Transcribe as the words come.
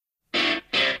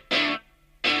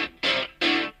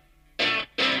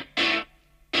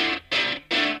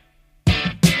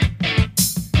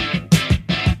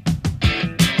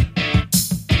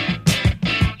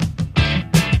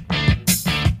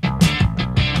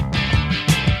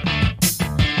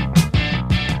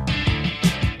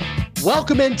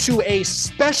Welcome into a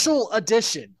special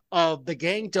edition of the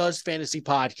Gang Does Fantasy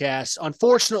Podcast.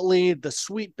 Unfortunately, the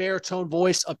sweet baritone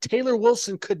voice of Taylor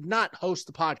Wilson could not host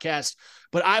the podcast,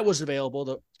 but I was available.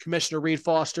 The Commissioner Reed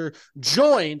Foster,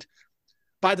 joined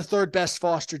by the third best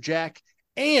Foster Jack,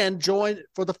 and joined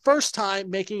for the first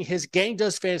time making his Gang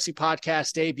Does Fantasy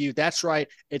Podcast debut. That's right,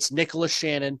 it's Nicholas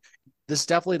Shannon. This is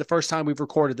definitely the first time we've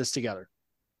recorded this together.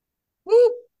 Woo!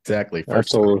 Exactly.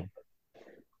 Absolutely.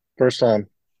 First time.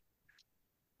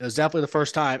 It was definitely the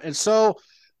first time. And so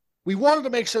we wanted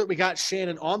to make sure that we got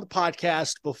Shannon on the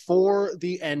podcast before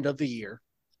the end of the year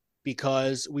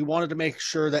because we wanted to make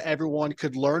sure that everyone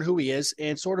could learn who he is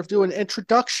and sort of do an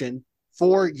introduction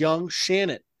for young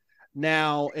Shannon.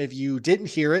 Now, if you didn't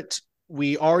hear it,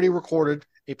 we already recorded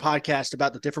a podcast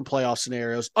about the different playoff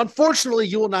scenarios. Unfortunately,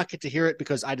 you will not get to hear it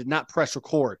because I did not press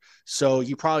record. So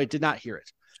you probably did not hear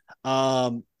it.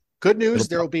 Good news,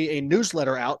 there will be a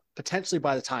newsletter out potentially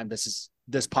by the time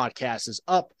this podcast is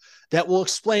up that will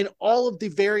explain all of the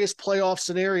various playoff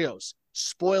scenarios.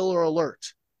 Spoiler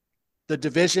alert. The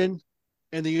division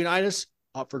in the Unitas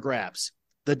up for grabs.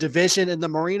 The division in the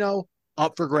Marino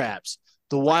up for grabs.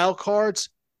 The wild cards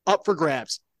up for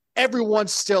grabs.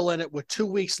 Everyone's still in it with 2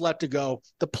 weeks left to go.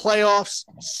 The playoffs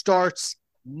starts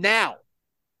now.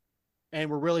 And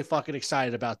we're really fucking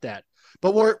excited about that.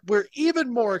 But we're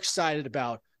even more excited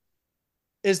about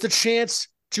is the chance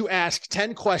to ask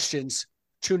 10 questions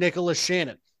to Nicholas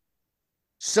Shannon.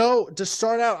 So to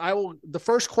start out, the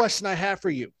first question I have for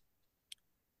you.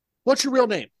 What's your real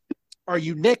name? Are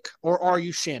you Nick or are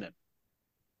you Shannon?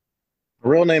 My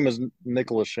real name is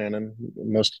Nicholas Shannon.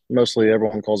 Mostly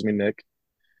everyone calls me Nick.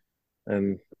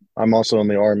 And I'm also in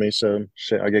the Army, so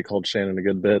I get called Shannon a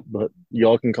good bit, but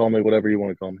y'all can call me whatever you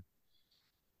want to call me.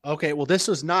 Okay, well, this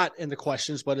was not in the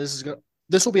questions, but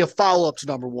this will be a follow-up to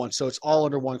number one, so it's all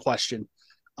under one question.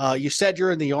 You said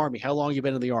you're in the Army. How long have you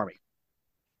been in the Army?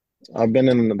 I've been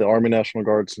in the Army National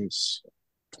Guard since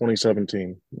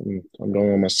 2017. I'm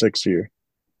going on my 6th year.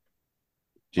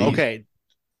 Jeez. Okay.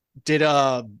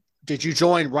 Did you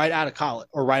join right out of college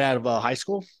or right out of high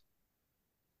school?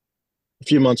 A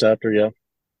few months after, yeah.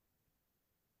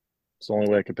 It's the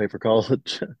only way I could pay for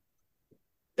college.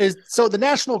 So the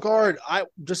National Guard, I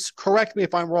just correct me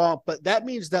if I'm wrong, but that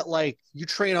means that like you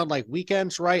train on like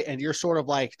weekends, right? And you're sort of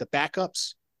like the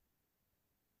backups.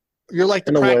 You're like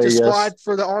the practice squad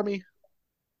for the Army.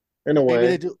 In a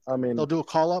way, they'll do a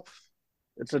call up.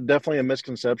 It's definitely a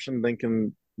misconception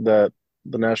thinking that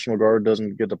the National Guard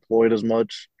doesn't get deployed as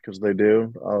much because they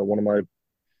do. One of my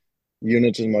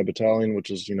units in my battalion, which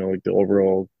is like the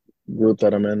overall group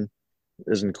that I'm in,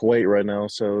 is in Kuwait right now,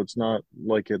 so it's not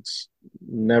like it's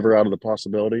never out of the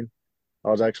possibility. I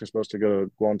was actually supposed to go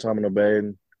to Guantanamo Bay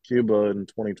in Cuba in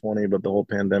 2020, but the whole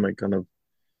pandemic kind of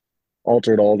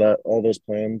altered all those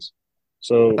plans.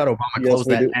 So I thought Obama closed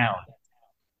that down.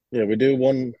 Yeah, we do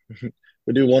one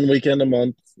weekend a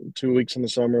month, 2 weeks in the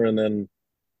summer, and then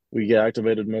we get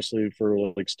activated mostly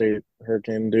for like state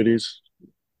hurricane duties.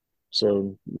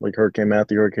 So like Hurricane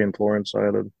Matthew, Hurricane Florence, I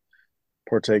had to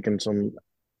partake in some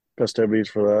festivities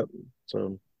for that.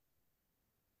 So,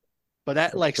 but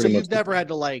that like so you've never had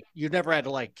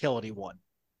to kill anyone.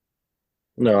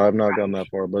 No, I've not gone that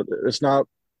far, but it's not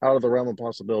out of the realm of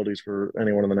possibilities for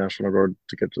anyone in the National Guard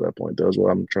to get to that point. That's what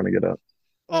I'm trying to get at.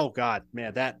 Oh God,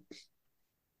 man,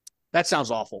 that sounds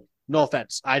awful. No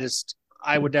offense.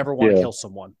 I would never want to kill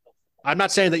someone. I'm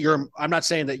not saying that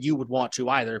you would want to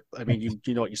either. I mean,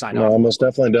 you know what you signed up for. No, I most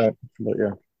definitely don't. But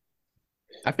yeah.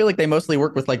 I feel like they mostly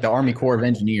work with like the Army Corps of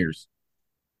Engineers.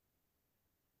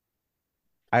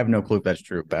 I have no clue if that's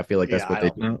true, but I feel like that's what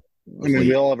they do. I mean,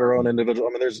 we all have our own individual.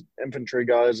 I mean, there's infantry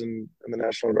guys in the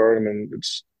National Guard. I mean,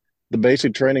 it's the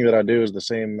basic training that I do is the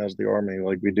same as the Army.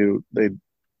 Like they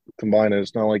combine it.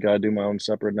 It's not like I do my own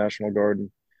separate National Guard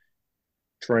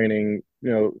training,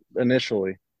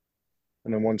 initially.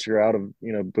 And then once you're out of,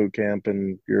 boot camp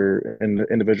and you're in the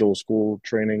individual school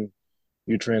training,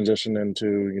 you transition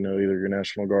into, either your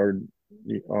National Guard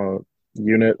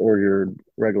unit or your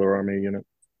regular Army unit.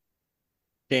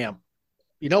 Damn.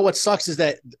 You know what sucks is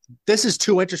that this is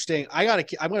too interesting. I'm going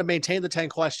to maintain the 10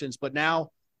 questions, but now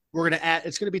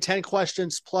it's going to be 10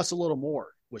 questions plus a little more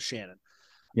with Shannon.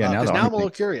 Yeah. Now I'm a little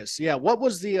curious. Yeah.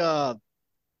 What's the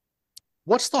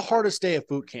hardest day of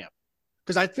boot camp?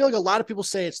 Because I feel like a lot of people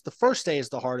say it's the first day is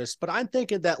the hardest, but I'm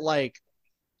thinking that like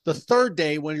the third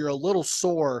day when you're a little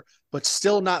sore, but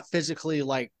still not physically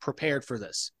like prepared for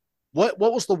this. What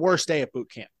was the worst day of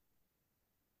boot camp?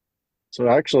 So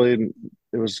actually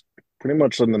it was pretty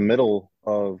much in the middle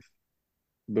of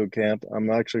boot camp. I'm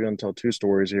actually going to tell two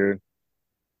stories here.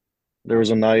 There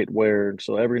was a night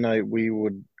so every night we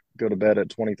would go to bed at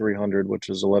 2300, which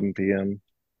is 11 p.m.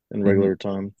 in Mhm. regular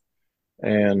time.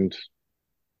 And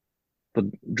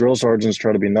the drill sergeants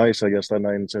try to be nice, I guess, that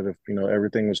night and said if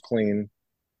everything was clean.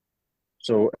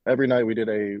 So every night we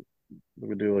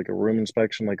would do like a room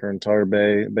inspection, like our entire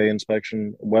bay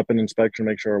inspection, weapon inspection,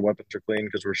 make sure our weapons are clean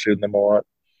because we're shooting them a lot.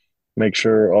 Make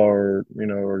sure our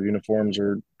uniforms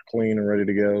are clean and ready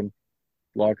to go.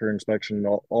 Locker inspection,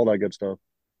 all that good stuff.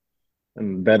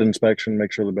 And bed inspection,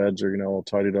 make sure the beds are all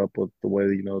tidied up with the way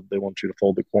they want you to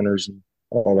fold the corners and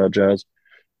all that jazz.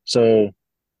 So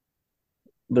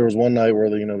there was one night where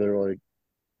they were like,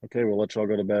 okay, we'll let y'all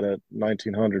go to bed at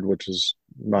 1900, which is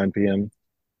 9 p.m.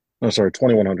 No, sorry,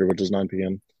 2100, which is 9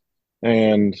 p.m.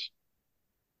 And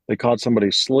they caught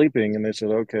somebody sleeping, and they said,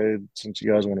 okay, since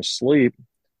you guys want to sleep,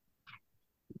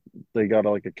 they got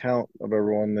like a count of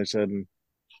everyone. They said,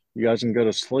 you guys can go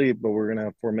to sleep, but we're gonna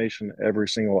have formation every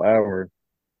single hour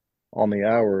on the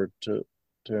hour to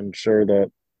ensure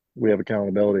that we have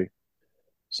accountability.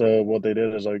 So what they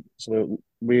did is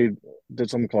we did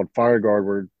something called fire guard,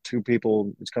 where two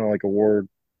people. It's kind of like a ward.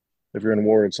 If you're in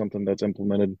war, it's something that's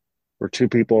implemented where two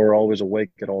people are always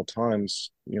awake at all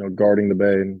times, guarding the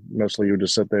bay, and mostly you would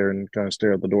just sit there and kind of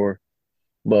stare at the door.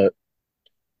 But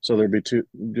so there'd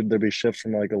be shifts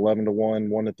from like 11 to 1,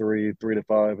 1 to 3, 3 to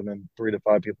 5, and then 3 to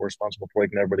 5 people responsible for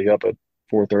waking everybody up at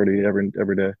 4:30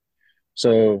 every day.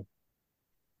 So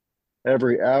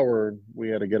every hour we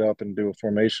had to get up and do a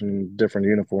formation, different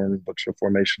uniform, but your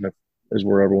formation is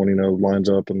where everyone lines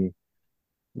up, and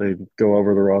they go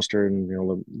over the roster, and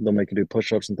they'll make you do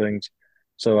push-ups and things.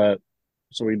 So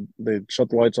they shut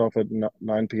the lights off at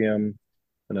 9 p.m.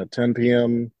 and at 10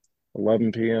 p.m.,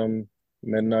 11 p.m.,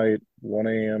 midnight, 1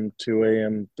 a.m., 2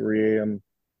 a.m., 3 a.m.,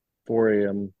 4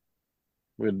 a.m.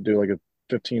 We'd do like a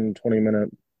 15, 20 minute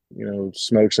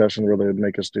smoke session where they'd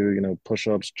make us do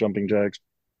push-ups, jumping jacks,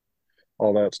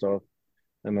 all that stuff.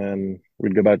 And then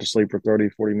we'd go back to sleep for 30,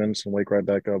 40 minutes and wake right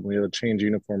back up. We had to change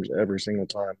uniforms every single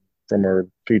time, from our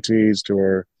PTs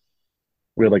to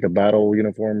we had like a battle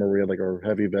uniform where we had like our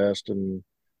heavy vest and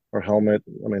our helmet.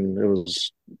 I mean, it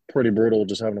was pretty brutal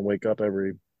just having to wake up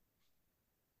every,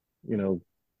 you know,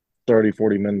 30,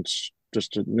 40 minutes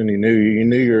and you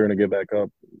knew you were going to get back up.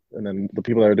 And then the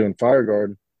people that were doing fire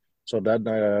guard. So that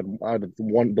night I had the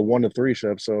 1 to 3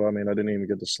 shift. So, I mean, I didn't even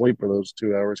get to sleep for those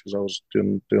 2 hours because I was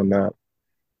doing that.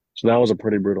 So that was a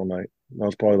pretty brutal night. That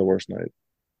was probably the worst night.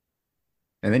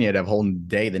 And then you had to have a whole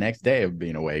day the next day of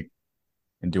being awake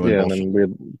and doing Yeah. And bullshit. then we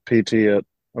had PT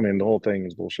I mean, the whole thing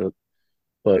is bullshit.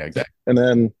 But, Yeah, exactly. and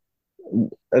then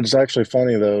it's actually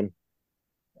funny though.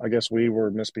 I guess we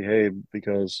were misbehaved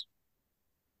because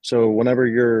so whenever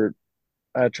you're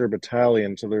at your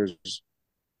battalion, the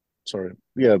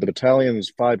battalion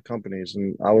is 5 companies,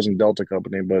 and I was in Delta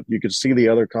Company, but you could see the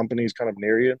other companies kind of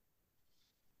near you.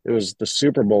 It was the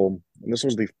Super Bowl, and this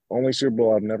was the only Super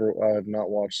Bowl I've not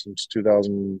watched since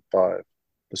 2005,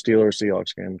 the Steelers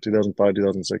Seahawks game, 2005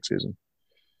 2006 season.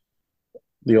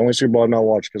 The only Super Bowl I've not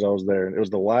watched because I was there. It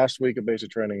was the last week of basic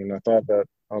training, and I thought that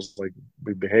I was like,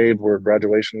 we behaved. We're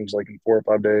graduations like in 4 or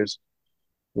 5 days.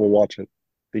 We'll watch it.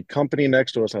 The company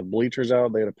next to us had bleachers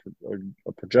out. They had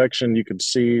a projection. You could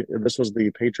see this was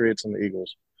the Patriots and the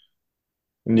Eagles,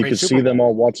 and you Great could Super see them Bowl.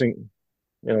 all watching.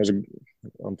 It was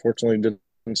unfortunately didn't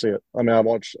see it. I mean, I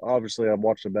watched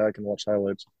it back and watched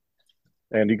highlights,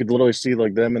 and you could literally see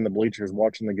like them in the bleachers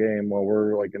watching the game while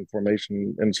we're like in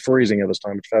formation, and it's freezing at this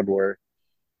time. It's February,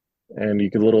 and you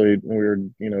could literally we were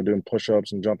doing push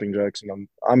ups and jumping jacks, and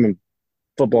I'm a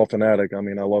football fanatic. I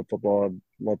mean, I love football. I've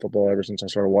loved football ever since I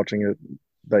started watching it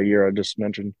that year I just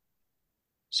mentioned.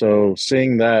 So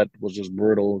seeing that was just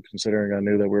brutal, considering I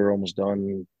knew that we were almost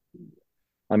done.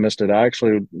 I missed it.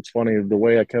 It's funny, the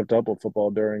way I kept up with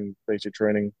football during basic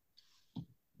training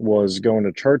was going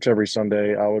to church every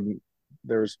Sunday.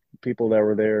 There's people that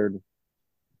were there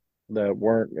that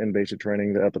weren't in basic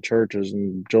training at the churches,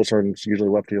 and Joe sergeants usually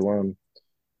left you alone.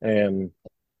 And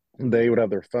they would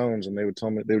have their phones, and they would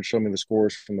show me the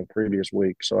scores from the previous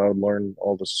week. So I would learn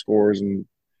all the scores and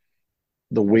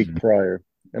the week Mhm. prior.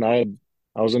 And I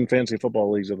was in fantasy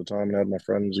football leagues at the time, and I had my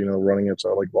friends, running it. So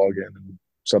I like log in and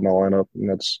set my lineup, and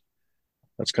that's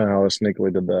kind of how I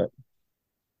sneakily did that.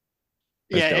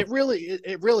 That's Yeah, dope.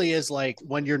 it really is like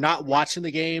when you're not watching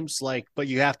the games, like, but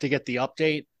you have to get the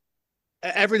update.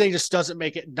 Everything just doesn't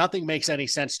make it. Nothing makes any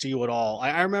sense to you at all.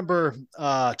 I remember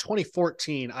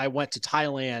 2014. I went to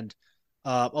Thailand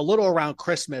a little around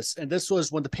Christmas, and this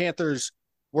was when the Panthers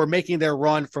were making their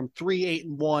run from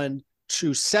 3-8-1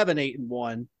 to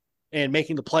 7-8-1, and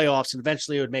making the playoffs, and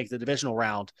eventually it would make the divisional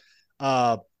round.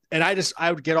 Uh, And I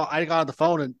got on the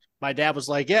phone and my dad was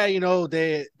like, yeah,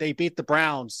 they beat the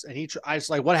Browns. And I was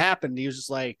like, what happened? And he was just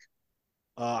like,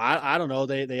 I don't know.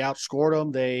 They outscored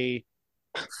them. They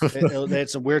had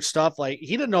some weird stuff. Like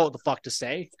he didn't know what the fuck to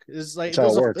say. It's like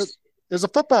That's how it works. there's a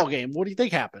football game. What do you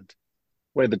think happened?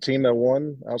 Wait, the team that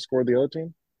won outscored the other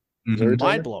team? Is that what Mhm. you're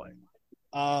telling Mind me?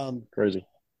 blowing. Crazy.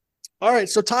 All right.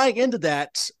 So tying into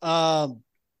that,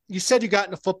 you said you got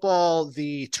into football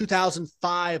the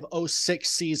 2005-06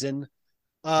 season.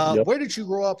 Yep. Where did you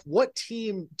grow up? What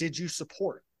team did you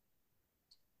support?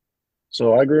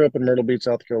 So I grew up in Myrtle Beach,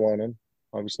 South Carolina.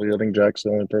 Obviously, I think Jack's the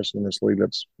only person in this league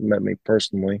that's met me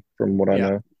personally, from what I Yeah.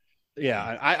 know.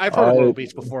 Yeah. I've heard of I Myrtle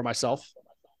Beach before myself.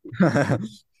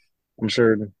 I'm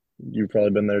sure you've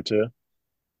probably been there too.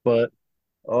 But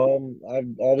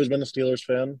I've always been a Steelers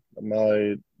fan. My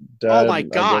Oh dad, my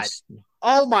God.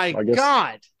 I guess,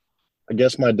 God. I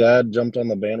guess my dad jumped on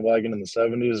the bandwagon in the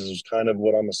 '70s. Is kind of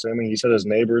what I'm assuming. He said his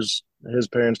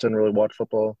parents didn't really watch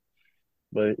football,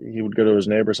 but he would go to his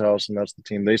neighbor's house, and that's the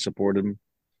team they supported. And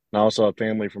I also have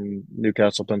family from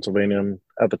Newcastle, Pennsylvania, and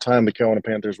at the time the Carolina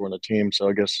Panthers were in the team, so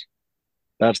I guess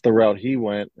that's the route he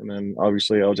went. And then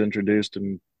obviously I was introduced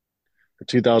in the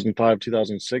 2005,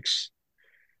 2006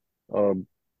 uh,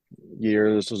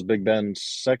 year. This was Big Ben's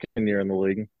second year in the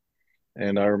league,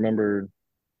 and I can remember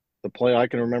the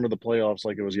playoffs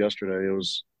like it was yesterday. It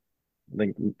was, I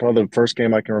think, probably the first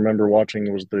game I can remember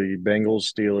watching was the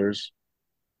Bengals Steelers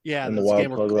Yeah. in the That's a wild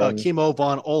game where card round. Kimo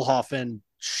von Oelhoffen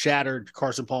shattered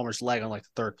Carson Palmer's leg on like the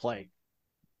third play.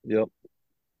 Yep.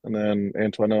 And then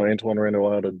Antoine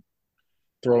Randall had a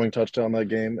throwing touchdown that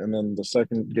game. And then the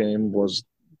second game was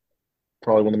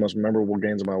probably one of the most memorable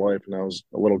games of my life. And I was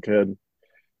a little kid.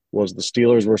 Was the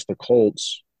Steelers versus the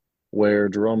Colts, where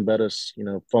Jerome Bettis,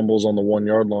 fumbles on the 1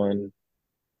 yard line.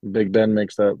 Big Ben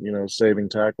makes that, saving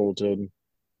tackle to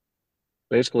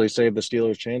basically save the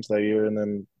Steelers' chance that year. And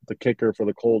then the kicker for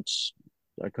the Colts,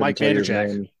 I couldn't Mike tell you his Vanderjagt.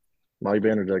 name, Mike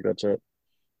Vanderjagt. That's it.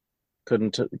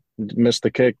 Couldn't miss the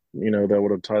kick, that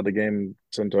would have tied the game,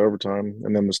 sent to overtime.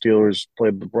 And then the Steelers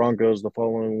played the Broncos the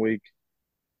following week.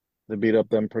 They beat up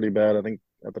them pretty bad. I think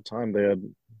at the time I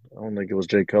don't think it was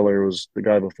Jay Cutler, it was the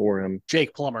guy before him,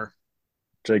 Jake Plummer.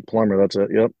 Jake Plummer. That's it.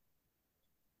 Yep.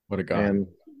 What a god. And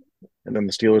then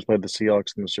the Steelers played the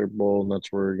Seahawks in the Super Bowl, and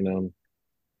that's where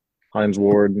Hines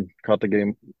Ward caught the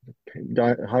game.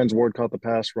 Hines Ward caught the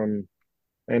pass from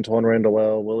Antoine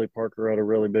Randall. Willie Parker had a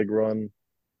really big run.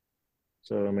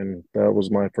 So I mean, that was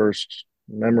my first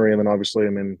memory. And then obviously, I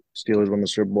mean, Steelers won the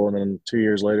Super Bowl, and then 2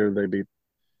 years later they beat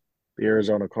the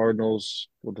Arizona Cardinals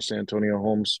with the Santonio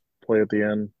Holmes play at the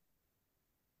end.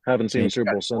 Haven't seen And the you Super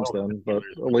got Bowl since spoiled with then, the but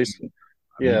Steelers at least, winning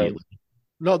yeah. immediately.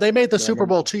 No, they made the I Super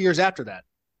remember, Bowl 2 years after that.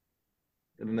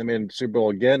 and then they made the Super Bowl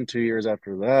again 2 years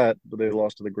after that, but they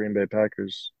lost to the Green Bay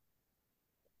Packers.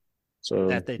 So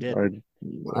That they did. I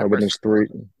I I rest witnessed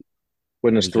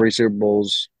was it three Super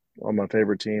Bowls on my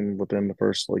favorite team within the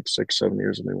first like 6, 7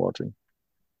 years of me watching.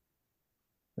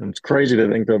 And it's crazy to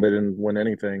think though they didn't win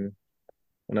anything,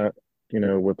 and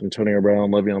with Antonio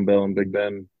Brown, Le'Veon Bell, and Big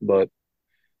Ben. But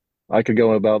I could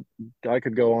go about I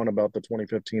could go on about the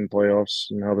 2015 playoffs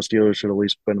and how the Steelers should at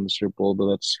least been in the Super Bowl, but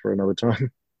that's for another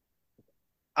time.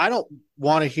 I don't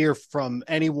want to hear from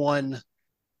anyone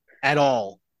at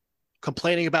all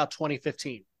complaining about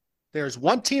 2015. There's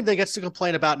one team that gets to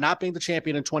complain about not being the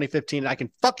champion in 2015, and I can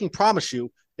fucking promise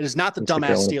you it is not the It's the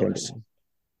dumbass Carolina Steelers.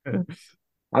 Panthers.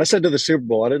 I said to the Super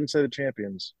Bowl. I didn't say the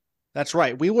champions. That's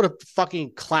right. We would have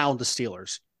fucking clowned the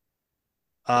Steelers.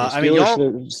 The I mean, y'all,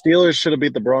 Steelers should have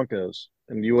beat the Broncos,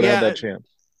 and you would have had yeah, that chance.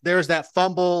 there's that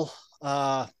fumble. You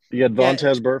had Yeah,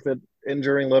 Vontez Burfict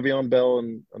injuring Le'Veon Bell,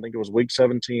 and I think it was week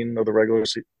 17 of the regular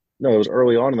season. No, it was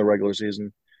early on in the regular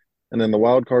season, and then the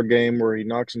wild card game where he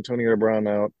knocks Antonio Brown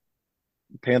out.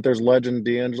 Panthers legend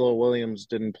D'Angelo Williams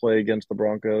didn't play against the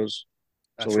Broncos,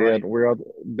 so that's right. we're out.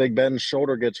 Big Ben's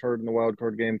shoulder gets hurt in the wild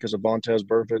card game because of Vontez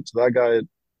Burfict. So that guy,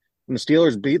 when the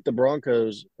Steelers beat the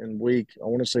Broncos in week, I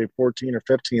want to say 14 or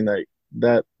 15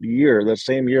 that year, that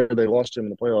same year they lost him in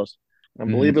the playoffs. I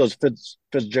believe Mhm. it was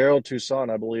Fitzgerald Toussaint,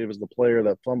 I believe, is the player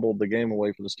that fumbled the game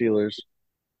away for the Steelers.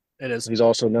 It is. He's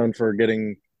also known for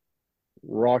getting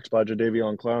rocked by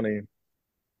Jadeveon Clowney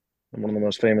in one of the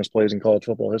most famous plays in college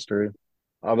football history.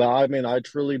 I mean, I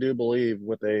truly do believe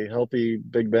with a healthy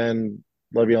Big Ben,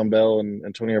 Le'Veon Bell, and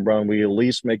Antonio Brown, we at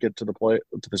least make it to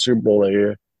the Super Bowl that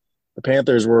year. The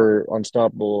Panthers were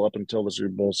unstoppable up until the Super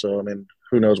Bowl, so I mean,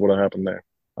 who knows what happened there?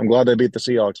 I'm glad they beat the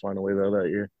Seahawks finally though that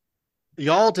year.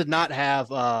 Y'all did not have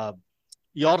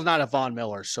Von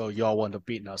Miller, so y'all wouldn't have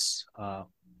beaten us.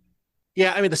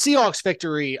 Yeah, I mean the Seahawks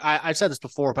victory. I've said this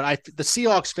before, but the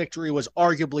Seahawks victory was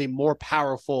arguably more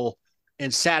powerful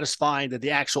and satisfying than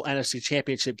the actual NFC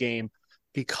Championship game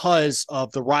because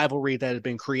of the rivalry that had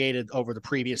been created over the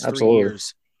previous 3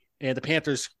 years, Absolutely. and the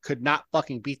Panthers could not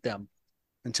fucking beat them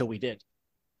until we did.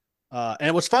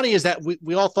 And what's funny is that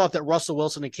we all thought that Russell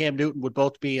Wilson and Cam Newton would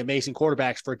both be amazing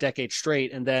quarterbacks for a decade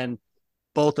straight, and then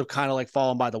both have kind of like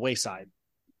fallen by the wayside.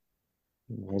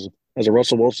 As a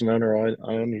Russell Wilson owner, I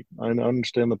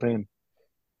understand the pain.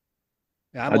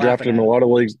 Yeah, I'm I laughing drafted him in at a it. lot of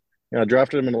leagues. Yeah, I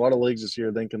drafted him in a lot of leagues this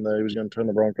year, thinking that he was going to turn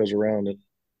the Broncos around, and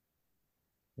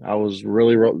I was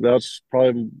really that's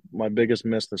probably my biggest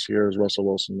miss this year is Russell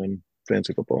Wilson in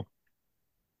fantasy football.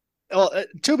 Well,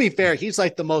 to be fair, he's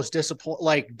like the most disappointing.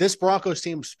 Like this Broncos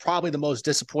team is probably the most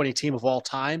disappointing team of all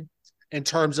time in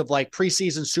terms of like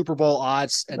preseason Super Bowl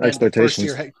odds, and then first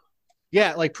Expectations, year.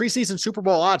 Yeah, like preseason Super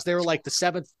Bowl odds, they were like the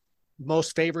seventh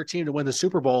most favorite team to win the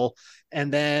Super Bowl,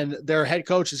 and then their head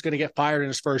coach is going to get fired in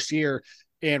his first year,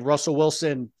 and Russell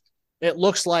Wilson. It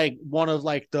looks like one of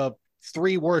like the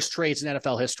three worst trades in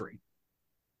NFL history.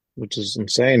 which is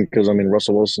insane because I mean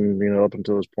Russell Wilson, up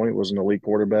until this point was an elite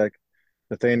quarterback.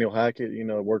 Nathaniel Hackett,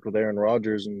 worked with Aaron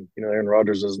Rodgers, and Aaron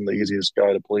Rodgers isn't the easiest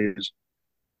guy to please,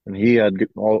 and he had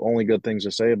only good things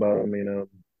to say about him.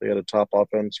 They had a top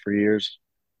offense for years.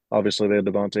 Obviously, they had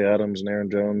Devontae Adams and Aaron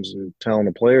Jones,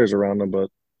 talented players around them, but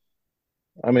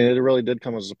I mean, it really did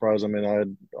come as a surprise. I mean,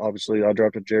 I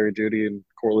drafted Jerry Jeudy and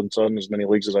Cortland Sutton as many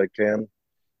leagues as I can,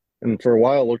 and for a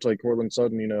while, it looked like Cortland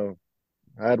Sutton,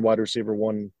 had wide receiver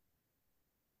one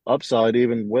upside,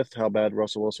 even with how bad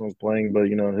Russell Wilson was playing. But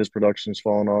his production's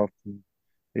fallen off.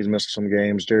 He's missed some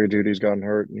games. Jerry Judy's gotten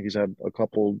hurt, and he's had a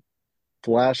couple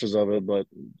flashes of it, but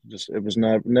just it was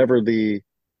never the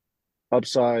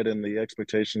upside and the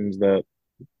expectations that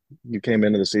you came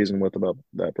into the season with about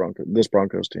this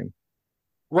Broncos team.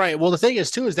 Right. Well, the thing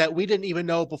is, too, is that we didn't even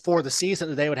know before the season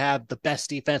that they would have the best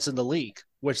defense in the league,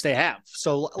 which they have.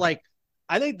 So, like,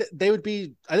 I think that they would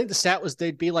be, I think the stat was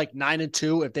they'd be like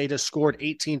 9-2 if they just scored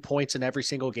 18 points in every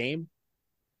single game,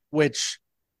 which,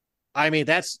 I mean,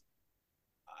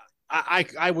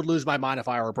 I would lose my mind if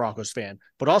I were a Broncos fan.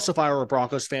 But also, if I were a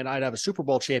Broncos fan, I'd have a Super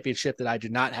Bowl championship that I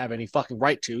did not have any fucking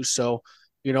right to. So,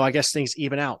 I guess things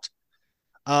even out.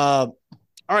 Uh,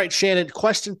 all right, Shannon,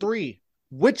 question 3.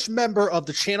 Which member of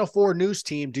the Channel 4 news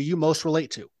team do you most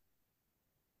relate to?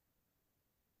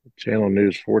 Channel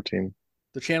News 14.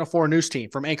 The Channel 4 news team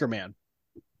from Anchorman.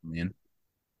 Man,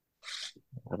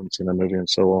 I haven't seen that movie in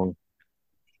so long.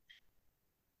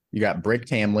 you got Brick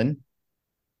Tamlin. Who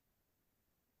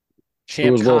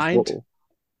Champ was Will Kind.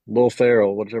 Will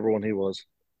Ferrell, whichever one he was.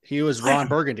 He was Ron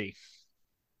Burgundy.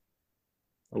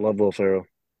 I love Will Ferrell.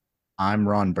 I'm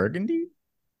Ron Burgundy.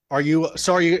 Are you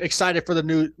excited for the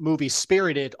new movie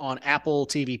Spirited on Apple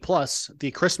TV Plus, the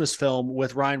Christmas film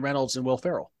with Ryan Reynolds and Will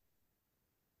Ferrell?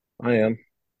 I am.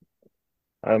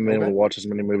 I haven't been able Okay. to watch as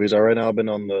many movies. Right now, I've been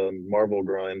on the Marvel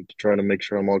grind, trying to make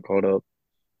sure I'm all caught up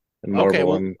in Okay.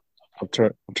 Marvel. Well,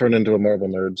 I've turned into a Marvel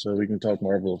nerd, so we can talk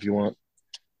Marvel if you want.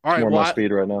 all It's right. more Well, my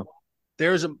speed right now.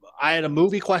 I had a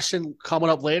movie question coming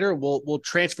up later. We'll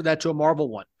transfer that to a Marvel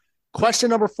one. Question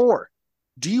number 4.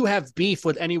 Do you have beef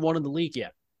with anyone in the league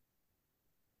yet?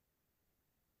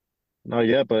 Not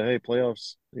yet, but hey,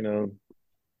 playoffs.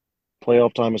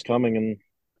 Playoff time is coming, and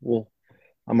well,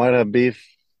 I might have beef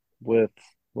with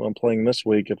who I'm playing this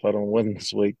week if I don't win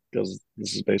this week because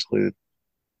this is basically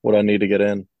what I need to get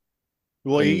in.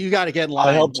 Well, And you got to get in I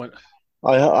line. helped.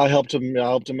 I helped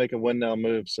him make a win now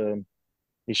move, so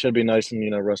he should be nice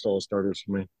and rest all the starters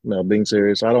for me. No, being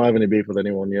serious, I don't have any beef with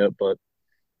anyone yet, but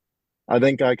I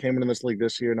think I came into this league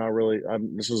this year not really.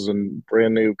 This is a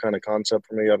brand new kind of concept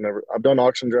for me. I've done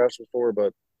auction drafts before,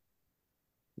 but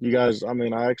you guys, I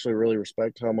mean, I actually really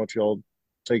respect how much y'all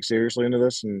take seriously into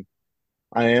this, and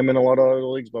I am in a lot of other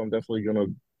leagues, but I'm definitely going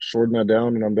to shorten that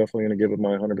down, and I'm definitely going to give it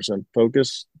my 100%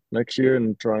 focus next year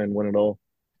and try and win it all.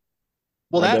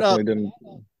 Well, I that definitely didn't.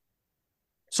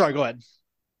 sorry, go ahead.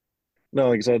 No,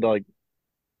 like I said, like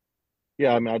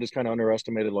yeah, I mean, I just kind of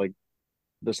underestimated like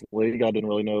this league. I didn't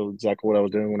really know exactly what I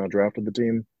was doing when I drafted the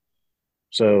team.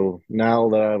 So now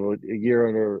that I have a year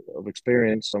under of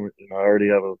experience, I already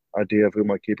have an idea of who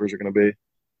my keepers are going to be,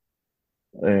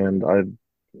 and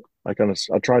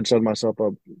I tried setting myself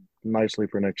up nicely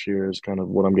for next year is kind of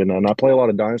what I'm getting at. And I play a lot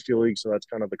of dynasty leagues, so that's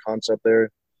kind of the concept there.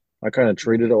 I kind of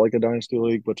treated it like a dynasty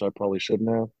league, which I probably shouldn't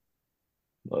have,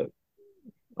 but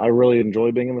I really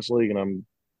enjoy being in this league, and I'm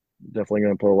definitely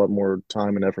going to put a lot more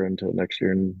time and effort into it next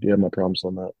year. And you have my promise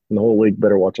on that. And the whole league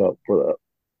better watch out for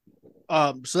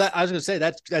that. So that I was going to say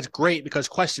that's great because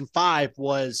question 5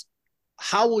 was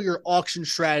how will your auction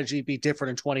strategy be different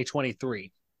in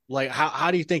 2023? Like, how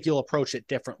do you think you'll approach it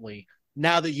differently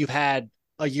now that you've had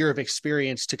a year of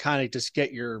experience to kind of just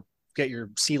get your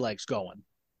sea legs going?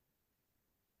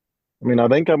 I mean, I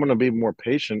think I'm going to be more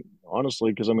patient,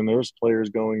 honestly, because I mean, there's players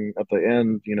going at the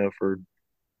end, for.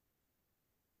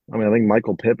 I mean, I think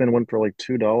Michael Pittman went for like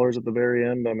 $2 at the very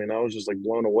end. I mean, I was just like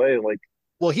blown away. Like,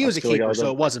 Well, he I was a feel like I keeper, was so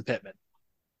up. it wasn't Pittman.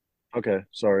 Okay,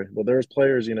 sorry, but there's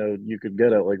players, you could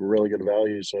get at like really good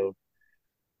value. So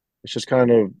it's just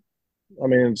kind of. I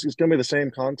mean, it's going to be the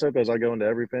same concept as I go into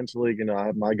every fantasy league. I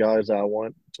have my guys that I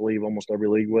want to leave almost every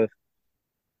league with,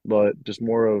 but just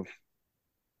more of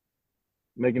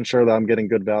making sure that I'm getting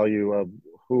good value of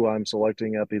who I'm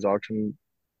selecting at these auction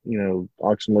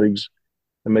leagues,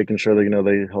 and making sure that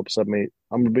they help set me.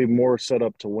 I'm gonna be more set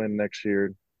up to win next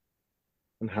year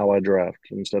and how I draft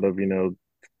instead of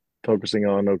focusing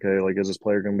on, okay, like, is this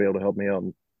player going to be able to help me out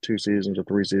in 2 seasons or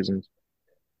 3 seasons?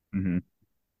 Mm-hmm.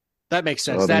 That makes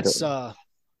So sense. I think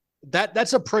that.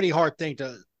 That's a pretty hard thing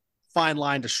to fine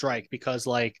line to strike because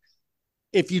like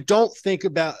if you don't think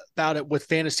about it with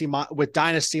with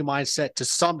dynasty mindset to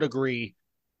some degree,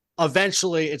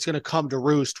 eventually it's going to come to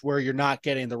roost where you're not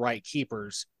getting the right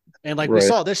keepers. And like we Right.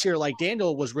 saw this year, like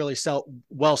Daniel was really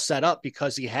well set up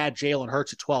because he had Jalen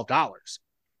Hurts at $12.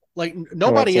 Like Oh, no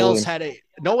absolutely.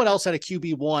 one else had a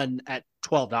QB1 at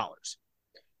 $12.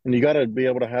 And you got to be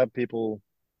able to have people,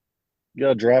 you got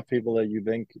to draft people that you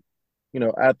think,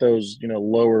 at those,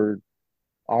 lower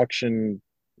auction,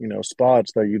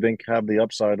 spots that you think have the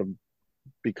upside of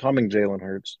becoming Jalen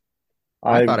Hurts.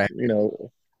 I I, thought I. I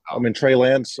Oh, mean, Trey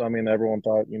Lance, I mean, everyone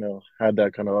thought, had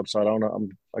that kind of upside. I don't know.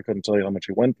 I couldn't tell you how much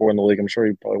he went for in the league. I'm sure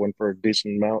he probably went for a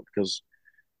decent amount because,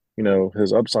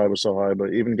 his upside was so high.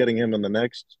 But even getting him in the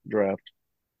next draft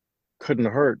couldn't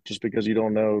hurt just because you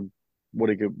don't know what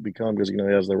he could become because, he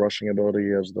has the rushing ability,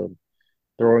 he has the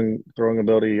throwing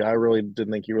ability. I really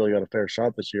didn't think he really got a fair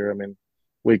shot this year. I mean,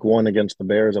 week one against the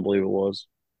Bears, I believe it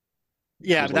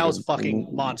Yeah, was but like that a was a fucking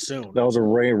monsoon. that was a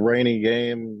rainy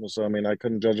game. So I mean, I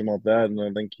couldn't judge him off that, and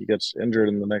I think he gets injured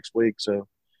in the next week. So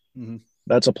Mm-hmm.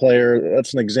 that's a player.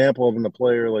 That's an example of a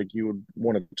player like you would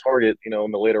want to target, in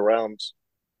the later rounds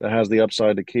that has the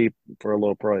upside to keep for a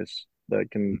low price that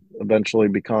can eventually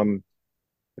become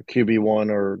a QB1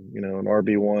 or an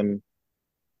RB1.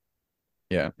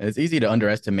 yeah. It's easy to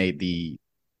underestimate the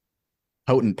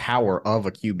potent power of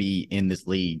a QB in this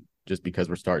league just because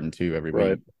we're starting to every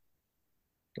Right, week.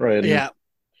 right. And Yeah.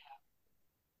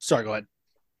 Sorry, go ahead.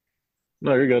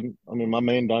 no, you're good. I mean, my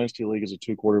main dynasty league is a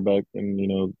two quarterback,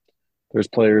 and there's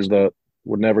players that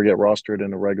would never get rostered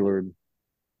in a regular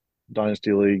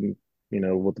dynasty league,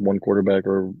 with one quarterback.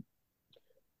 Or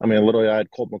I mean, literally, I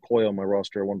had Colt McCoy on my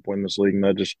roster at one point in this league, and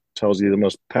that just tells you the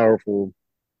most powerful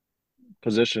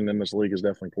position in this league is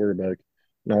definitely quarterback.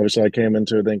 And obviously, I came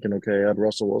into it thinking, okay, I had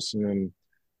Russell Wilson and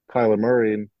Kyler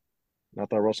Murray, and I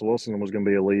thought Russell Wilson was going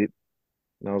to be elite.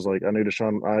 And I was like, I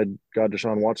got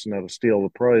Deshaun Watson at a steal of a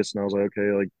price, and I was like,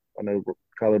 okay, like I know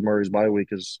Kyler Murray's bye week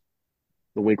is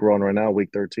the week we're on right now, week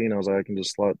 13. I was like, I can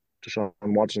just slot Deshaun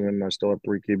Watson in, and I still have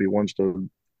three QB1s to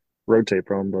rotate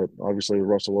from. But obviously, with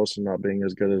Russell Wilson not being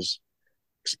as good as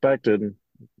expected,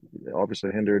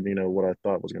 obviously hindered, what I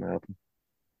thought was going to happen.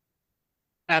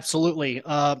 Absolutely.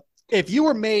 If you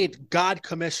were made God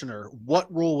commissioner,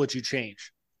 what rule would you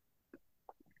change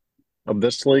Of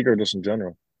this league or just in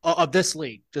general? of this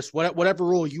league? Just whatever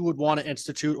rule you would want to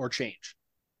institute or change.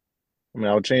 I mean,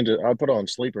 I would change it. I'd put it on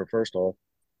sleeper first off.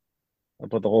 I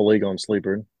put the whole league on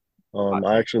sleeper. Hot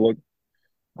I take. actually looked.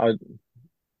 I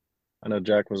I know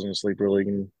Jack was in a sleeper league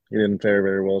and he didn't fare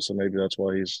very well, so maybe that's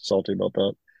why he's salty about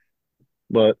that.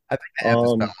 But I think the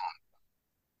emphasis. um,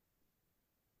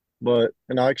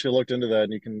 and I actually looked into that,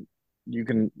 and you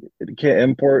can't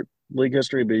import league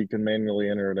history, but you can manually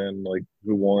enter it in, like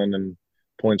who won and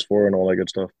points for and all that good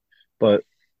stuff. But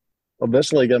of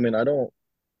this league, I mean, I don't.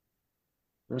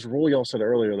 There was a rule y'all said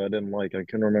earlier that I didn't like. I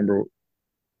can't remember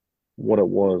what it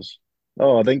was.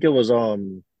 Oh, I think it was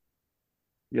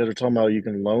you guys are talking about you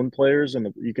can loan players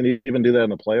and you can even do that in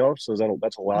the playoffs. So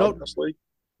that's allowed in No, this league?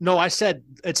 no, I said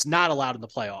it's not allowed in the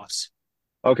playoffs.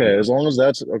 Okay, Yeah. as long as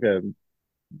that's okay.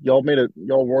 Y'all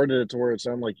worded it to where it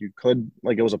sounded like you could,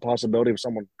 like it was a possibility of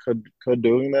someone could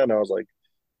doing that. And I was like,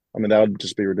 I mean, that would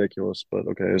just be ridiculous. But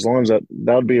okay, as long as that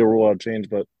would be a rule I'd change.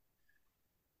 But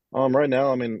right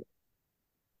now, I mean,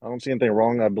 I don't see anything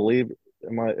wrong. I believe,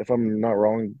 if I'm not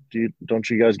wrong, don't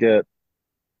you guys get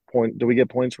do we get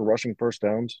points for rushing first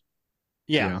downs?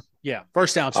 Yeah, Yeah. yeah.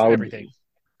 First downs I for would everything.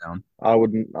 Down. I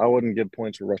wouldn't give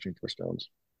points for rushing first downs.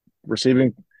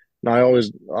 Receiving, and I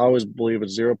always believe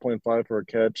it's 0.5 for a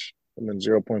catch and then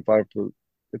 0.5 for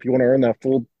if you want to earn that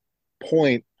full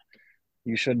point,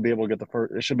 you should be able to get the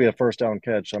first. It should be a first down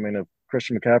catch. I mean, if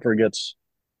Christian McCaffrey gets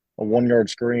a 1 yard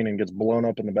screen and gets blown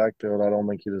up in the backfield, I don't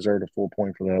think he deserved a full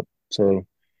point for that. So,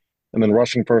 and then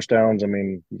rushing first downs, I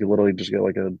mean, you could literally just get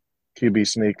like a QB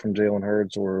sneak from Jalen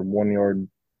Hurts or 1 yard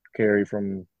carry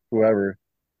from whoever.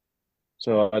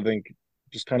 So I think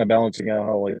just kind of balancing out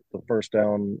how like the first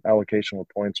down allocation with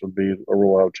points would be a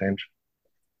rule I would change.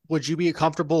 Would you be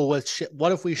comfortable with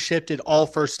what if we shifted all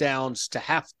first downs to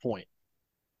half point?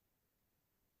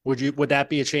 Would that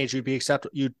be a change you'd be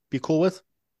cool with?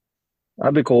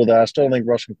 I'd be cool with that. I still think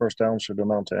rushing first down should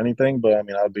amount to anything, but I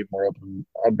mean, I'd be more open.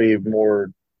 I'd be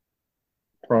more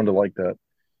prone to like that.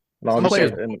 And Some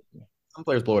obviously, players, some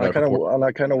players blow it I out kind before. of, and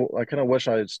I kind of wish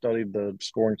I had studied the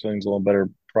scoring things a little better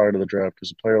prior to the draft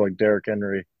because a player like Derrick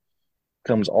Henry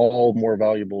becomes all more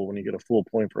valuable when you get a full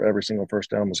point for every single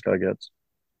first down this guy gets.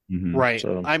 Mhm. Right.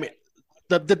 So, I mean,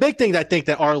 the big thing that I think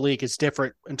that our league is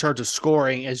different in terms of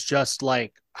scoring is just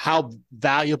like how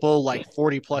valuable like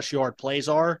 40+ yard plays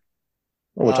are.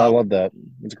 which I Uh, love that.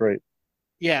 It's great.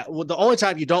 yeah. Well, the only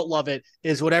time you don't love it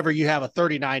is whenever you have a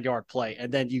 39-yard play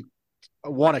and then you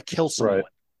want to kill Right. someone.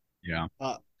 Yeah.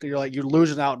 You're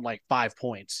losing out in like 5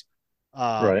 points.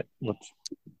 Right.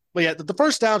 But yeah, the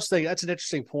first downs thing, that's an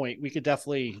interesting point. We could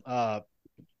definitely I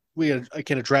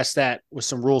can address that with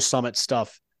some rule summit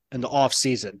stuff in the off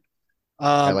season.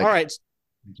 I All like right.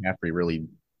 McCaffrey really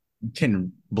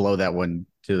can blow that one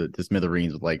to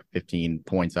smithereens with like 15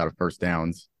 points out of first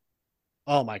downs.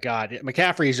 Oh my God.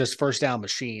 McCaffrey is just first down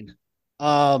machine.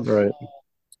 Um, Right.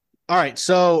 all right.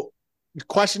 So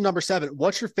question number 7.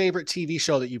 What's your favorite TV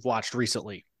show that you've watched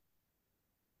recently?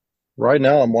 Right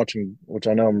now, I'm watching, which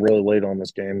I know I'm really late on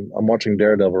this game. I'm watching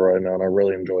Daredevil right now, and I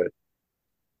really enjoy it.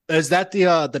 Is that the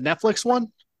Netflix one?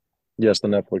 Yes, the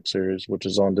Netflix series, which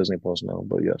is on Disney Plus now,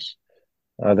 but yes,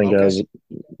 I think it Okay. has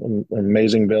an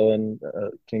amazing villain,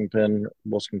 Kingpin,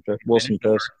 Wilson Finished it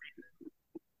Fisk.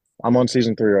 I'm on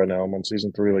season 3 right now. I'm on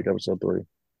season 3, like episode 3.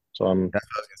 So That's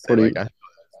what I was gonna say. pretty, Like I thought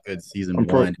it was good season I'm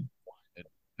pro. one. It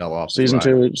fell off too Season high.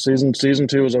 2, season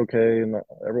 2 is okay, and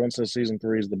everyone says season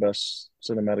 3 is the best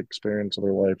cinematic experience of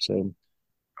their life. So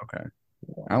Okay.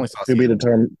 I only saw to be season one.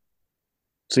 determined.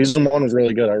 Season 1 was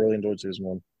really good. I really enjoyed season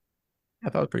 1. I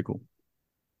thought it was pretty cool.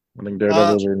 I think Uh,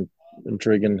 Daredevil's an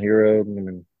intriguing hero. I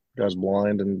mean, guy's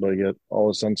blind, and but yet all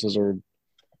his senses are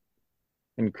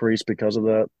increased because of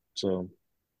that. So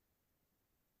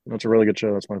that's a really good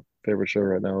show. That's my favorite show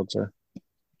right now, I'd say.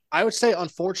 I would say,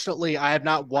 unfortunately, I have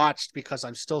not watched because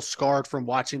I'm still scarred from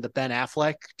watching the Ben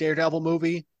Affleck Daredevil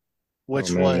movie, Oh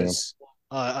which man, yeah. was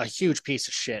a huge piece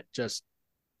of shit. Just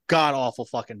god awful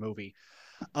fucking movie.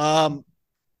 Um,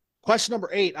 question number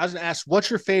 8. I was going to ask, what's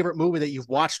your favorite movie that you've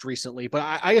watched recently? But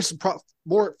I guess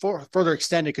further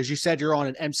extended because you said you're on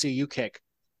an MCU kick.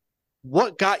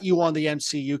 What got you on the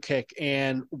MCU kick,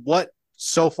 and what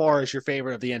so far is your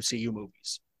favorite of the MCU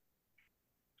movies?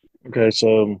 Okay,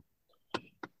 so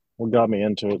what got me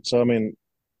into it? So I mean,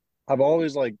 I've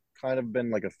always like kind of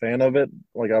been like a fan of it.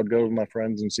 Like I would go with my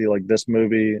friends and see like this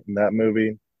movie and that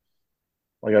movie.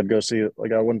 Like I'd go see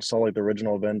like I went and saw like the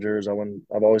original Avengers. I've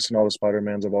always seen all the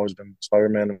Spider-Mans. I've always been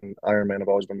Spider-Man and Iron Man have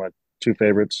always been my two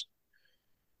favorites.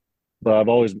 But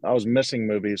I was missing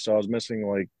movies, so I was missing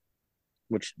like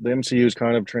which the MCU is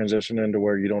kind of transitioned into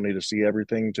where you don't need to see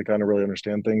everything to kind of really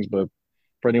understand things. But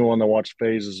for anyone that watched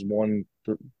phases one,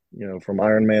 from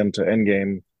Iron Man to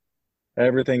Endgame,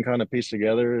 everything kind of pieced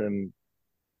together. And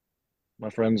my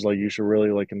friends like you should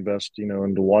really like invest,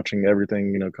 into watching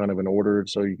everything, kind of in order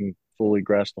so you can fully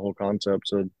grasp the whole concept.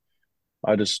 So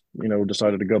I just,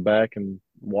 decided to go back and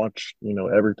watch,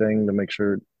 everything to make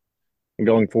sure and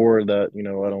going forward that,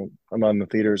 I'm not in the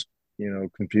theaters,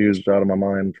 confused out of my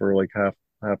mind for like half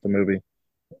the movie.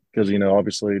 Because,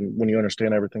 obviously when you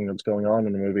understand everything that's going on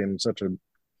in the movie in such a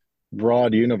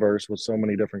broad universe with so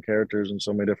many different characters and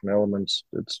so many different elements,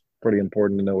 it's pretty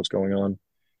important to know what's going on.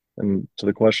 And to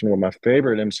the question what my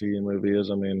favorite MCU movie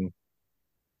is, I mean,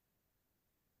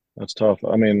 that's tough.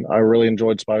 I mean, I really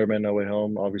enjoyed Spider-Man No Way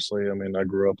Home. Obviously, I mean, I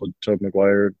grew up with Tobey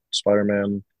Maguire,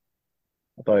 Spider-Man.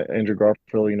 I thought Andrew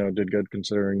Garfield, did good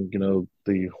considering,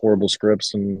 the horrible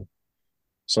scripts and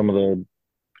some of the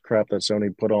crap that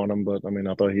Sony put on him. But I mean,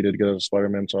 I thought he did good as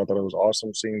Spider-Man, so I thought it was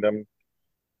awesome seeing them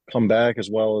come back as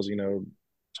well as,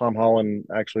 Tom Holland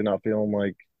actually not feeling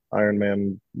like Iron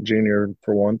Man Jr.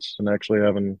 for once and actually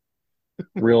having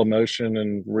real emotion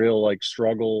and real like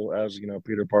struggle as,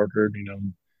 Peter Parker,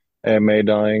 Aunt May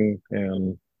dying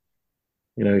and,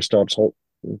 he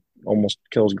almost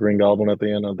kills Green Goblin at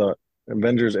the end. I thought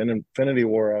Avengers and Infinity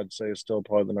War, I'd say, is still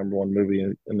probably the number one movie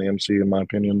in the MCU, in my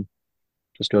opinion,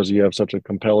 just because you have such a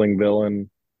compelling villain.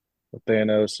 with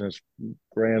Thanos and his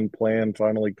grand plan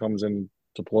finally comes into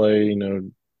play.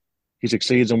 He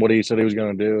succeeds in what he said he was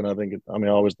going to do, and I mean,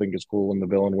 I always think it's cool when the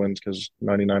villain wins because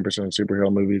 99% of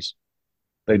superhero movies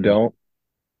they Mhm. don't.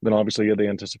 Then obviously you have the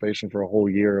anticipation for a whole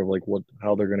year of like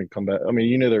how they're going to come back. I mean,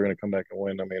 you knew they're going to come back and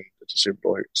win. I mean, it's a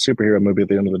superhero movie at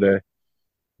the end of the day,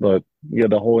 but yeah,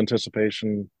 the whole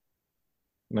anticipation.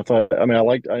 And I mean,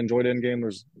 I enjoyed Endgame.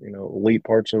 There's elite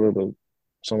parts of it, but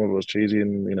some of it was cheesy,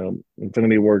 and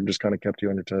Infinity War just kind of kept you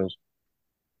on your toes.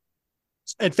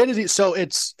 Infinity. So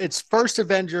it's first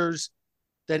Avengers,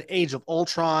 then Age of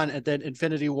Ultron, and then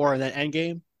Infinity War, and then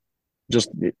Endgame. Just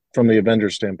from the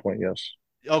Avengers standpoint, yes.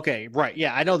 Okay, right.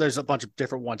 Yeah, I know there's a bunch of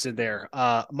different ones in there.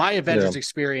 My Yeah, Avengers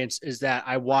experience is that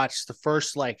I watched the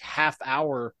first like half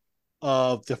hour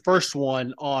of the first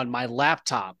one on my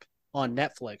laptop on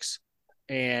Netflix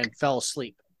and fell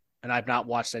asleep, and I've not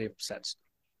watched any since.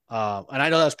 And I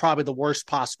know that's probably the worst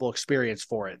possible experience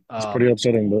for it. it's pretty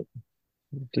upsetting, but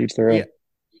to each their Yeah, own.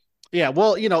 yeah.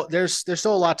 Well, there's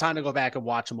still a lot of time to go back and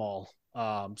watch them all.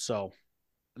 So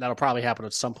that'll probably happen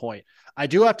at some point. I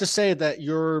do have to say that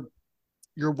your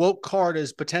woke card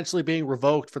is potentially being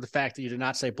revoked for the fact that you did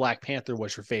not say Black Panther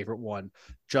was your favorite one.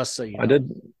 Just so you I know,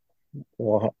 did.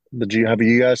 Well, have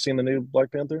you guys seen the new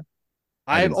Black Panther?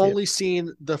 I I have didn't see it. only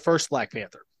seen the first Black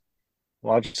Panther.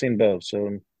 Well, I've seen both.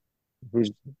 So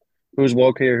who's who's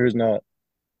woke here, who's not?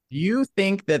 Do you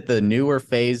think that the newer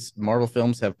phase Marvel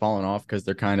films have fallen off because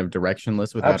they're kind of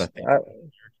directionless without a Abs- thing a-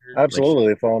 character? Like, Absolutely,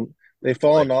 they've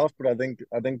fallen like off, but I think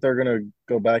they're gonna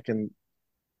go back and.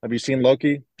 Have you seen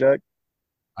Loki, Jack?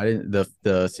 I didn't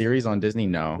the series on Disney.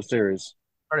 The No, series.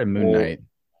 started Moon Well, Knight.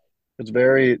 it's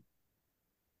very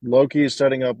Loki is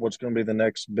setting up what's going to be the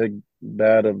next big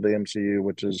bad of the MCU,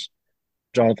 which is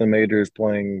Jonathan Majors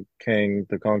playing Kang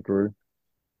the Conqueror.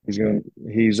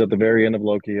 He's at the very end of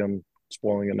Loki. I'm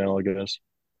spoiling it now, I guess.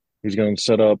 He's going to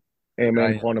set up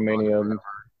Ant-Man I Quantumania,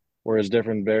 where his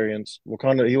different variants.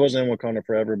 Wakanda. He wasn't in Wakanda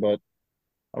Forever, but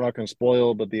I'm not going to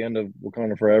spoil. But the end of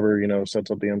Wakanda Forever,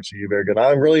 sets up the MCU very good.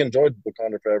 I really enjoyed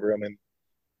Wakanda Forever. I mean,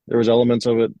 there was elements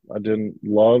of it I didn't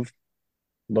love,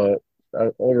 but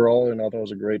overall, I thought it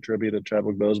was a great tribute to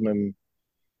Chadwick Boseman.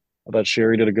 I thought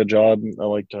Sherry did a good job. I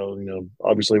liked how,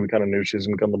 obviously we kind of knew she was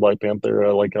going to become the Black Panther.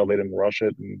 I like how they didn't rush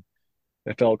it, and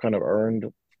it felt kind of earned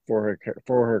for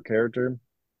her character.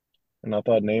 And I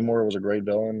thought Namor was a great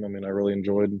villain. I mean, I really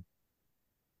enjoyed,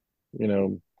 you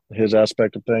know, his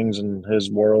aspect of things and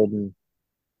his world. And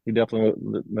he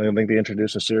definitely, I think they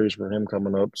introduced a series for him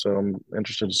coming up. So I'm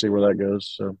interested to see where that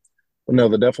goes. So, but no,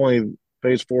 the definitely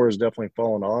Phase 4 is definitely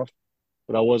fallen off.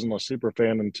 But I wasn't a super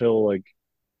fan until like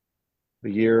a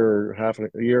year and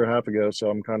a half ago. So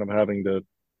I'm kind of having to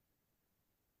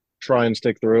try and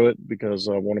stick through it because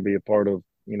I want to be a part of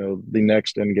the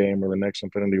next Endgame or the next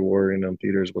Infinity War in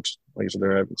theaters, which like I said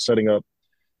they're setting up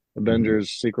Mhm.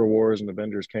 Avengers Secret Wars and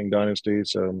Avengers King Dynasty.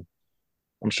 So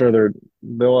I'm sure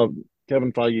they'll have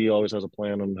Kevin Feige always has a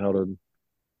plan on how to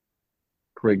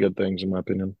create good things, in my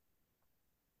opinion.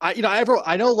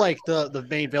 I know like the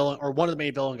main villain or one of the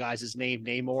main villain guys is named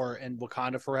Namor in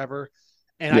Wakanda Forever,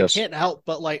 and I Yes, can't help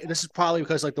but like this is probably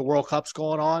because like the World Cup's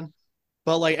going on.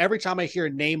 But like every time I hear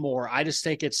Namor, I just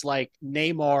think it's like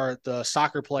Neymar, the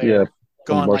soccer yeah, player,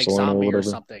 from gone like Barcelona or zombie or whatever.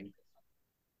 something.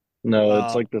 No,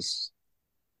 it's Uh, like this.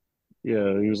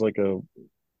 Yeah, he was like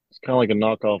it's kind of like a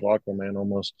knockoff Aquaman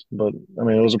almost. But I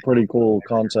mean, it was a pretty cool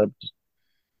concept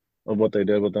of what they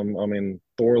did with them. I mean,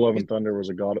 Thor: Love and Thunder was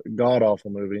a god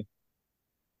awful movie.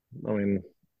 I mean,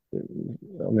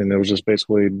 it was just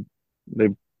basically they.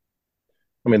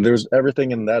 I mean, there's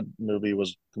everything in that movie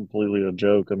was completely a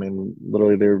joke. I mean,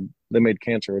 literally they made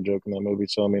cancer a joke in that movie.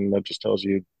 So I mean, that just tells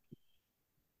you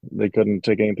they couldn't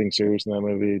take anything serious in that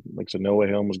movie. Like I said, No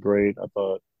Way Home was great. I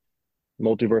thought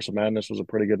Multiverse of Madness was a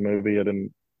pretty good movie. I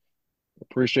didn't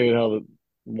appreciate how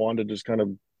Wanda just kind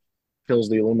of kills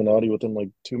the Illuminati within like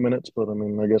 2 minutes, but I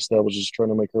mean, I guess that was just trying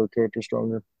to make her character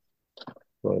stronger.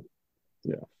 But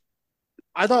yeah,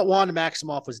 I thought Wanda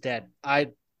Maximoff was dead.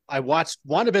 I watched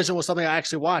WandaVision was something I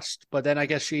actually watched, but then I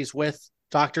guess she's with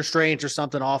Doctor Strange or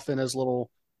something off in his little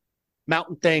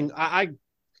mountain thing.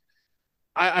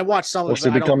 I watched some well, of it.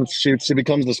 I don't. she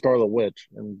becomes the Scarlet Witch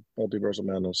in Multiverse of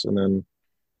Madness, and then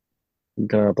you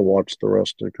kind of have to watch the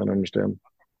rest to kind of understand.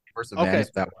 First of Okay, Madness,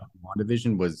 that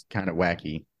WandaVision was kind of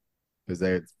wacky because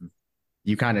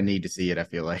you kind of need to see it. I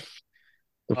feel like.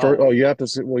 The first, oh, oh, you have to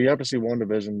see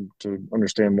WandaVision to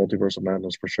understand Multiverse of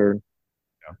Madness for sure.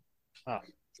 oh,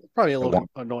 probably a The little one,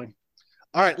 annoying.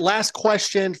 All right, last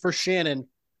question for Shannon.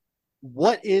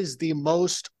 What is the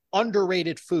most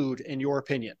underrated food in your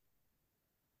opinion?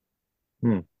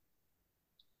 Hmm.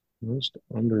 Most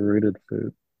underrated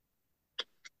food.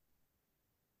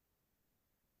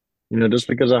 You know, just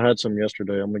because I had some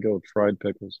yesterday, I'm gonna go with fried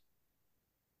pickles.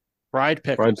 Fried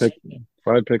Fried pickles. pick,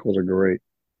 fried pickles are great.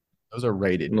 Those are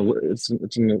rated. It's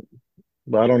in the,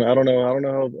 but I don't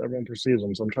know how everyone perceives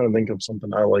them. So I'm trying to think of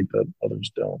something I like that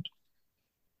others don't.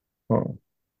 Huh.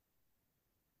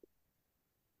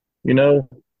 You know,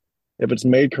 if it's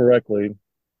made correctly,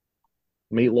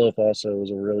 meatloaf also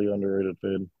is a really underrated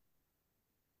food.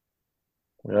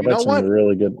 Like, You know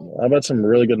what? I've had some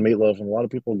really good meatloaf, and a lot of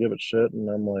people give it shit, and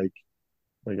I'm like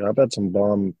I've had some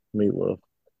bomb meatloaf.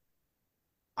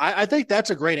 I think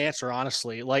that's a great answer,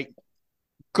 honestly. Like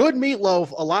good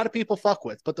meatloaf, a lot of people fuck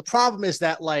with, but the problem is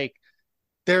that like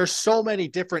there's so many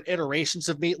different iterations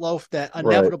of meatloaf that Right.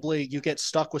 inevitably you get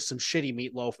stuck with some shitty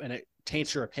meatloaf and it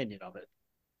taints your opinion of it.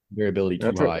 Variability too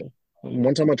That's right. high.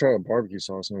 One time I tried a barbecue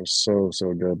sauce, and it was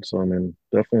so good. So I mean,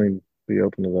 definitely be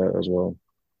open to that as well.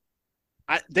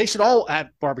 They should all have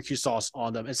barbecue sauce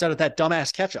on them instead of that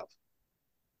dumbass ketchup.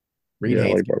 Reed Yeah, I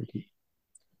hates like barbecue. he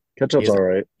Ketchup's is all a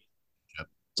right.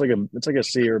 It's like a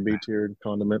C or B tier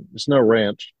condiment. It's no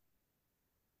ranch.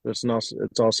 It's not.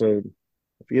 It's also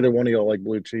if either one of y'all like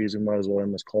blue cheese, you might as well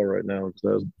end this call right now because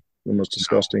that's the most no, I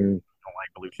disgusting. don't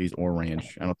like blue cheese or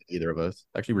ranch. I don't think either of us.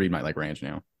 Actually, Reed might like ranch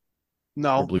now or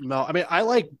No, blue. no. I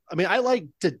like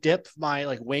to dip my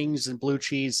like wings in blue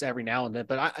cheese every now and then,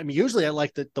 but I mean usually I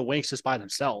like the wings just by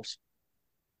themselves.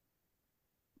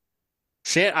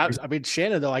 I mean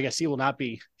Shannon though, I guess he won't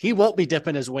be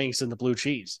dipping his wings in the blue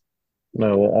cheese.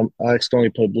 No, I accidentally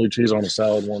put blue cheese on a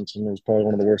salad once, and it was probably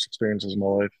one of the worst experiences of my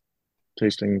life.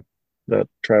 Tasting that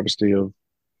travesty of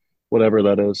whatever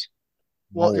that is.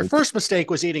 Well, your Mold. first mistake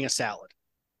was eating a salad.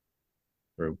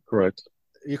 True. Correct.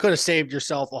 You could have saved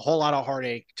yourself a whole lot of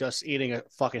heartache just eating a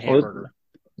fucking Well, hamburger.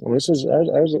 this is I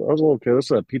was a little kid. This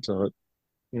is at Pizza Hut.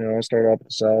 You know, I started off with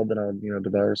the salad, then I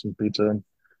devour some pizza. And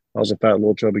I was a fat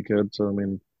little chubby kid, so I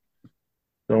mean,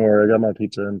 don't worry, I got my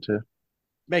pizza in too.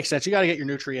 Makes sense. You got to get your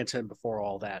nutrients in before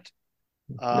all that.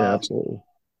 Yeah, Um, absolutely.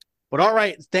 but all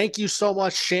right, thank you so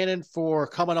much, Shannon, for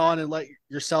coming on and let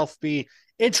yourself be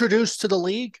introduced to the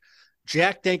league.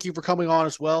 Jack, thank you for coming on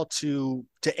as well to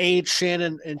aid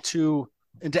Shannon into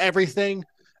everything.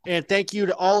 And thank you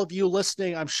to all of you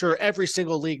listening. I'm sure every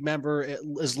single league member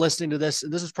is listening to this.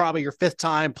 And this is probably your fifth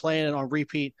time playing it on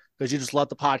repeat because you just love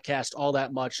the podcast all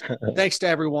that much. Thanks to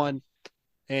everyone.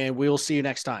 And we will see you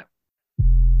next time.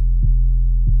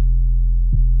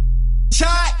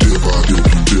 If I dip,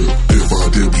 you dip. If I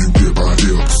dip, you dip. I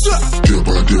dip. If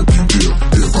I dip, you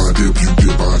dip.